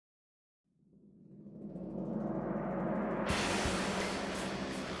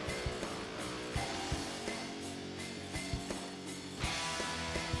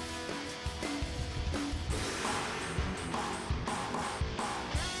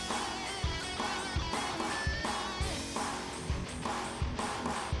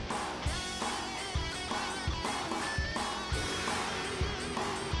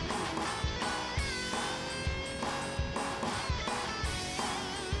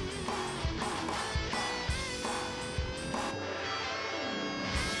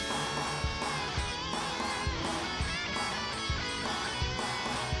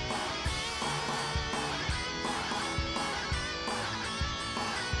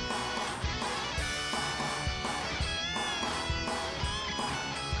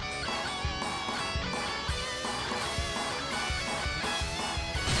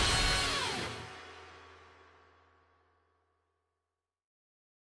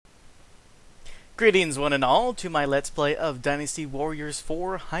Greetings one and all to my Let's Play of Dynasty Warriors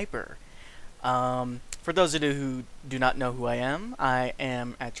 4 Hyper. For those of you who do not know who I am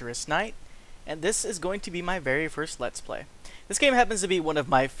Acherus Knight, and this is going to be my very first Let's Play. This game happens to be one of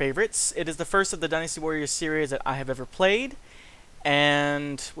my favorites. It is the first of the Dynasty Warriors series that I have ever played,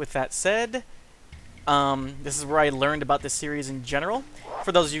 and with that said, this is where I learned about this series in general.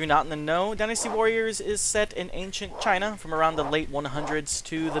 For those of you not in the know, Dynasty Warriors is set in ancient China from around the late 100s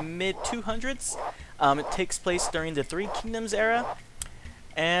to the mid 200s. It takes place during the Three Kingdoms era,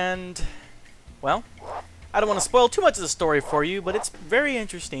 and, well, I don't want to spoil too much of the story for you, but it's very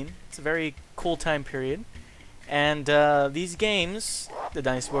interesting. It's a very cool time period. And these games, the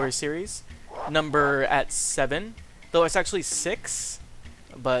Dynasty Warriors series, number at 7, though it's actually 6,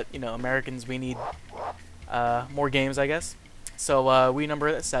 but, you know, Americans, we need more games, I guess. So we number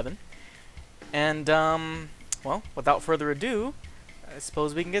it at 7. And, well, without further ado, I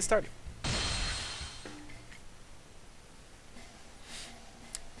suppose we can get started.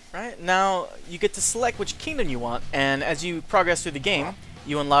 Right, now you get to select which kingdom you want, and as you progress through the game,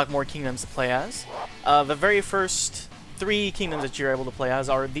 you unlock more kingdoms to play as. The very first 3 kingdoms that you're able to play as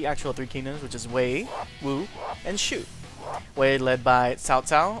are the actual 3 kingdoms, which is Wei, Wu, and Shu. Wei led by Cao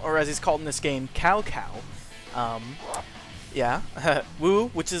Cao, or as he's called in this game, Cao Cao. Yeah, Wu,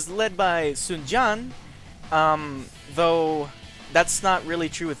 which is led by Sun Jian, though that's not really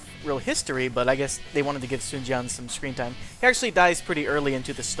true with real history, but I guess they wanted to give Sun Jian some screen time. He actually dies pretty early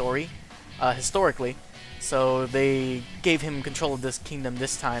into the story, historically, so they gave him control of this kingdom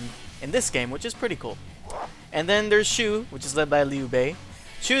this time in this game, which is pretty cool. And then there's Shu, which is led by Liu Bei.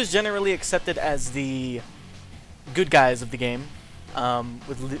 Shu is generally accepted as the good guys of the game,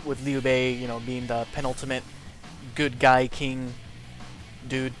 with Liu Bei, you know, being the penultimate good guy king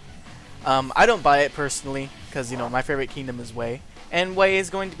dude. I don't buy it personally, because, you know, my favorite kingdom is Wei, and Wei is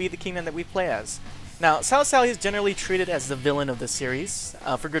going to be the kingdom that we play as. Now, Cao Cao is generally treated as the villain of the series,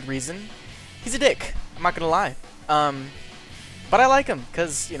 for good reason. He's a dick, I'm not gonna lie. But I like him,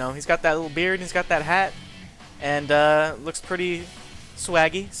 because, you know, he's got that little beard, and he's got that hat, and looks pretty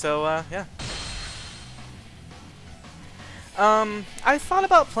swaggy, so, yeah. I thought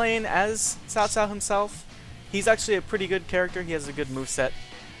about playing as Cao Cao himself. He's actually a pretty good character. He has a good moveset.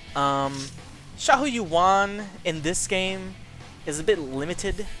 Xiahou Yuan in this game is a bit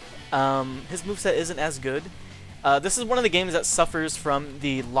limited. His moveset isn't as good. This is one of the games that suffers from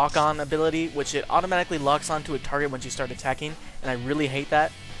the lock-on ability, which it automatically locks onto a target once you start attacking, and I really hate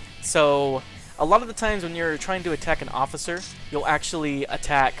that. So, a lot of the times when you're trying to attack an officer, you'll actually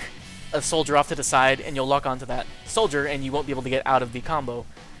attack a soldier off to the side, and you'll lock onto that soldier, and you won't be able to get out of the combo.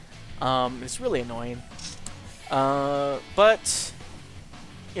 It's really annoying. But,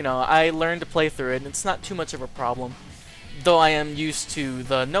 you know, I learned to play through it, and it's not too much of a problem. Though I am used to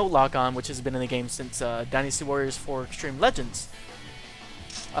the no lock-on, which has been in the game since Dynasty Warriors 4 Extreme Legends.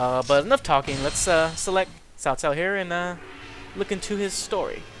 But enough talking, let's select Cao Cao here and look into his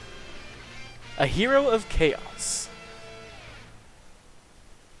story. A hero of chaos.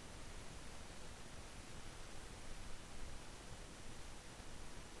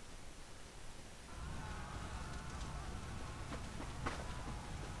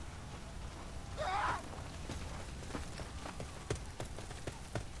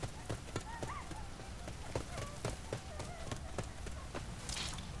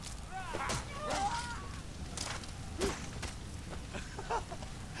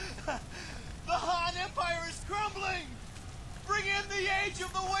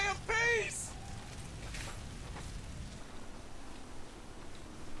 Of the way of peace!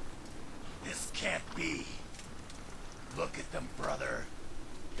 This can't be. Look at them, brother.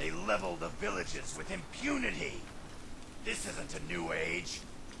 They level the villages with impunity. This isn't a new age.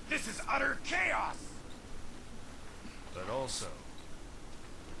 This is utter chaos. But also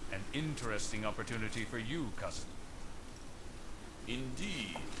an interesting opportunity for you, cousin.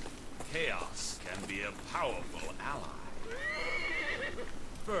 Indeed, chaos can be a powerful ally.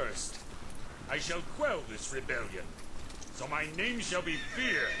 First, I shall quell this rebellion, so my name shall be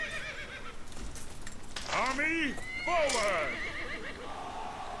Fear. Army, forward!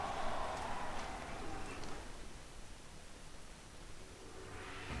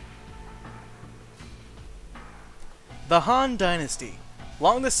 The Han Dynasty,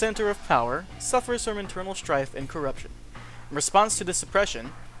 long the center of power, suffers from internal strife and corruption. In response to this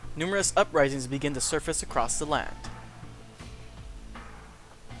oppression, numerous uprisings begin to surface across the land.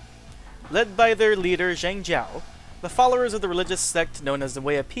 Led by their leader Zhang Jiao, the followers of the religious sect known as the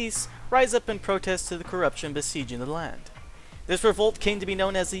Way of Peace rise up in protest to the corruption besieging the land. This revolt came to be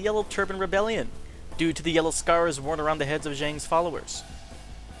known as the Yellow Turban Rebellion, due to the yellow scars worn around the heads of Zhang's followers.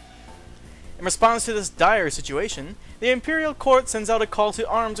 In response to this dire situation, the Imperial Court sends out a call to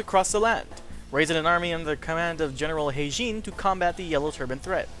arms across the land, raising an army under the command of General Heijin to combat the Yellow Turban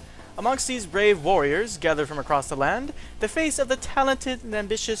threat. Amongst these brave warriors gathered from across the land, the face of the talented and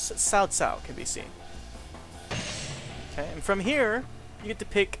ambitious Cao Cao can be seen. Okay, and from here, you get to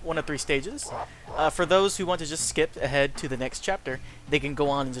pick one of 3 stages. For those who want to just skip ahead to the next chapter, they can go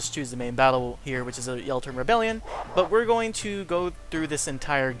on and just choose the main battle here, which is a Yellow Turban Rebellion. But we're going to go through this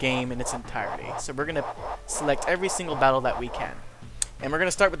entire game in its entirety. So we're going to select every single battle that we can. And we're going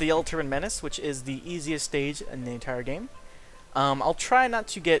to start with the Yellow Turban Menace, which is the easiest stage in the entire game. I'll try not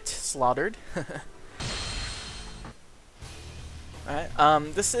to get slaughtered.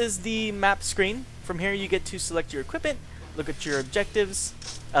 Alright, this is the map screen. From here you get to select your equipment, look at your objectives,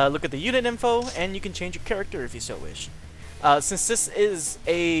 look at the unit info, and you can change your character if you so wish. Since this is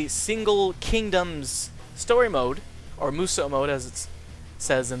a single kingdom's story mode, or Muso mode as it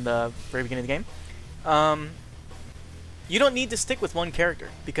says in the very beginning of the game, you don't need to stick with one character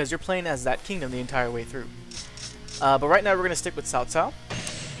because you're playing as that kingdom the entire way through. But right now we're going to stick with Cao Cao.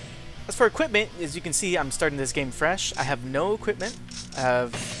 As for equipment, as you can see, I'm starting this game fresh. I have no equipment. I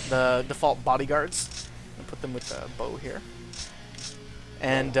have the default bodyguards. I'll put them with the bow here.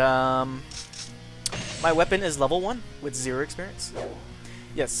 And my weapon is level 1 with 0 experience.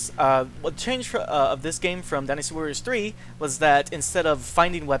 Yes, what changed of this game from Dynasty Warriors 3 was that instead of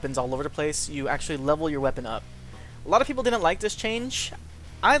finding weapons all over the place, you actually level your weapon up. A lot of people didn't like this change.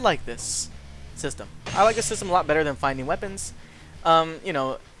 I like this system. I like this system a lot better than finding weapons. You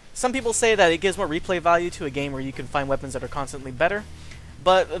know, some people say that it gives more replay value to a game where you can find weapons that are constantly better.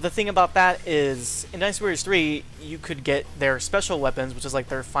 But the thing about that is, in Dynasty Warriors 3, you could get their special weapons, which is like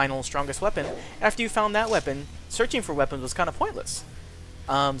their final strongest weapon. After you found that weapon, searching for weapons was kind of pointless.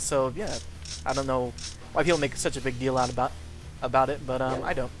 So yeah, I don't know why people make such a big deal out about it, but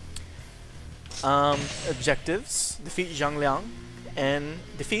I don't. Objectives: defeat Zhang Liang, and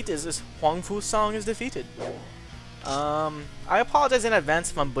defeat is this Huangfu song is defeated. I apologize in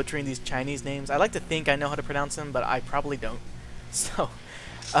advance if I'm butchering these Chinese names. I like to think I know how to pronounce them, but I probably don't. So,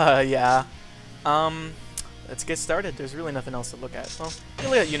 yeah. Let's get started. There's really nothing else to look at. Well, you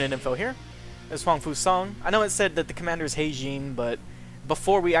look at unit info here. There's Huangfu's song. I know it said that the commander is Heijin, but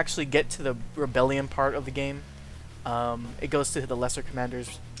before we actually get to the rebellion part of the game, it goes to the lesser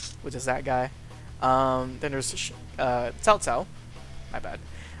commanders, which is that guy. Then there's Cao Cao. My bad.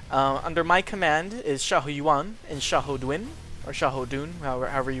 Under my command is Xiahou Yuan and Xiahou Duin, or Xiahou Dun,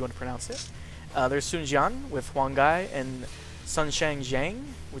 however you want to pronounce it. There's Sun Jian with Huang Gai and Sunshang Zhang,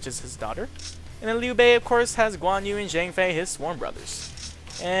 which is his daughter. And then Liu Bei, of course, has Guan Yu and Zhang Fei, his sworn brothers.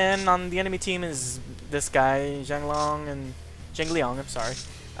 And on the enemy team is this guy, Zhang Liang, I'm sorry.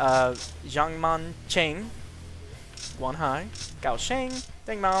 Zhang Man Cheng, Guan Hai, Gao Sheng,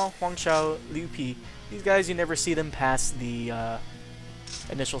 Deng Mao, Huang Shao, Liu Pi. These guys, you never see them past the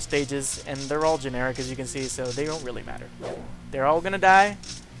initial stages, and they're all generic, as you can see, so they don't really matter. They're all gonna die,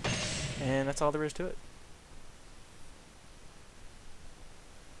 and that's all there is to it.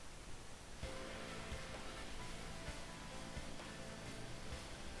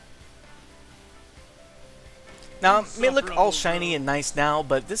 Now, it may look all shiny and nice now,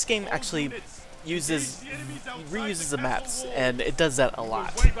 but this game actually reuses the maps, and it does that a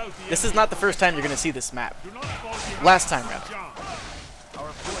lot. This is not the first time you're going to see this map. Last time, rather.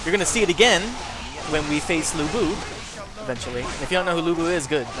 You're going to see it again when we face Lu Bu, eventually. And if you don't know who Lu Bu is,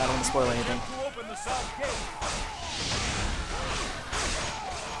 good. I don't want to spoil anything.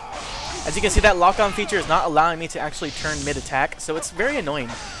 As you can see, that lock-on feature is not allowing me to actually turn mid-attack, so it's very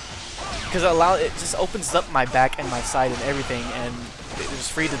annoying. Because it just opens up my back and my side and everything, and it's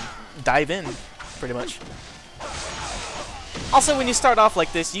just free to dive in, pretty much. Also, when you start off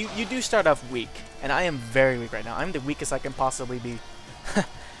like this, you do start off weak, and I am very weak right now. I'm the weakest I can possibly be.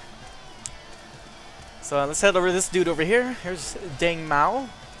 So let's head over to this dude over here. Here's Deng Mao.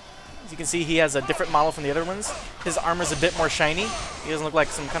 As you can see, he has a different model from the other ones. His armor's a bit more shiny. He doesn't look like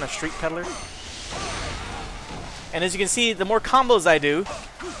some kind of street peddler. And as you can see, the more combos I do,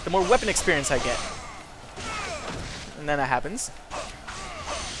 the more weapon experience I get. And then that happens.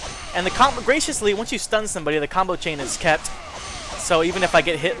 And the combo, graciously, once you stun somebody, the combo chain is kept. So even if I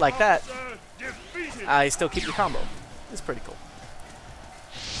get hit like that, I still keep the combo. It's pretty cool.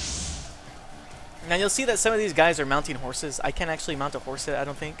 Now you'll see that some of these guys are mounting horses. I can't actually mount a horse yet, I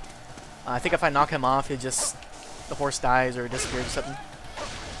don't think. I think if I knock him off, the horse dies or disappears or something.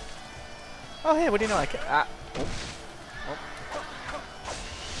 Oh hey, what do you know? I can't. Oh.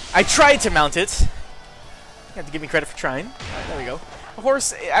 I tried to mount it. You have to give me credit for trying. Alright, there we go. The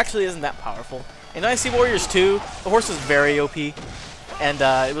horse actually isn't that powerful. In Dynasty Warriors 2, the horse is very OP. and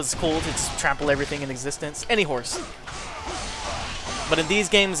it was cool to just trample everything in existence. Any horse. But in these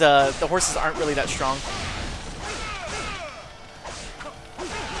games, the horses aren't really that strong.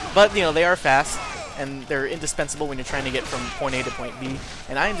 But, you know, they are fast, and they're indispensable when you're trying to get from point A to point B.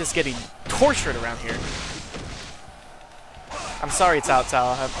 And I am just getting tortured around here. I'm sorry, Cao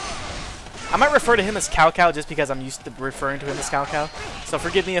Cao. I might refer to him as Cao Cao just because I'm used to referring to him as Cao Cao. So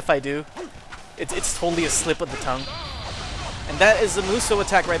forgive me if I do. It's totally a slip of the tongue. And that is the Muso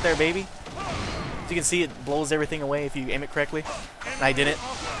attack right there, baby. As you can see, it blows everything away if you aim it correctly. And I didn't.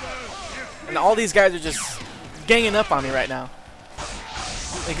 And all these guys are just ganging up on me right now.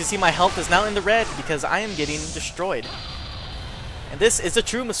 You can see my health is now in the red because I am getting destroyed. And this is a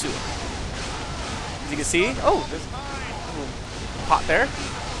true Muso. As you can see, oh, there's a little pot there.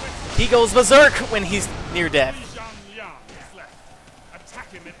 He goes berserk when he's near death.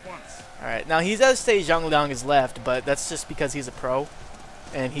 Alright, now he does say Zhang Liang is left, but that's just because he's a pro.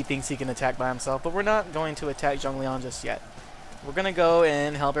 And he thinks he can attack by himself. But we're not going to attack Zhang Liang just yet. We're going to go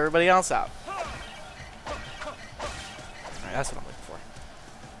and help everybody else out. Alright, that's what I'm looking for.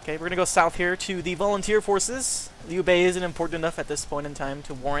 Okay, we're going to go south here to the volunteer forces. Liu Bei isn't important enough at this point in time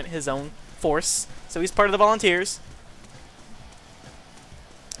to warrant his own force. So he's part of the volunteers.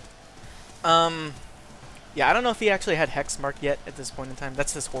 Yeah, I don't know if he actually had Hex marked yet at this point in time.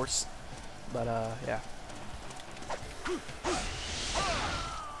 That's his horse. But, yeah.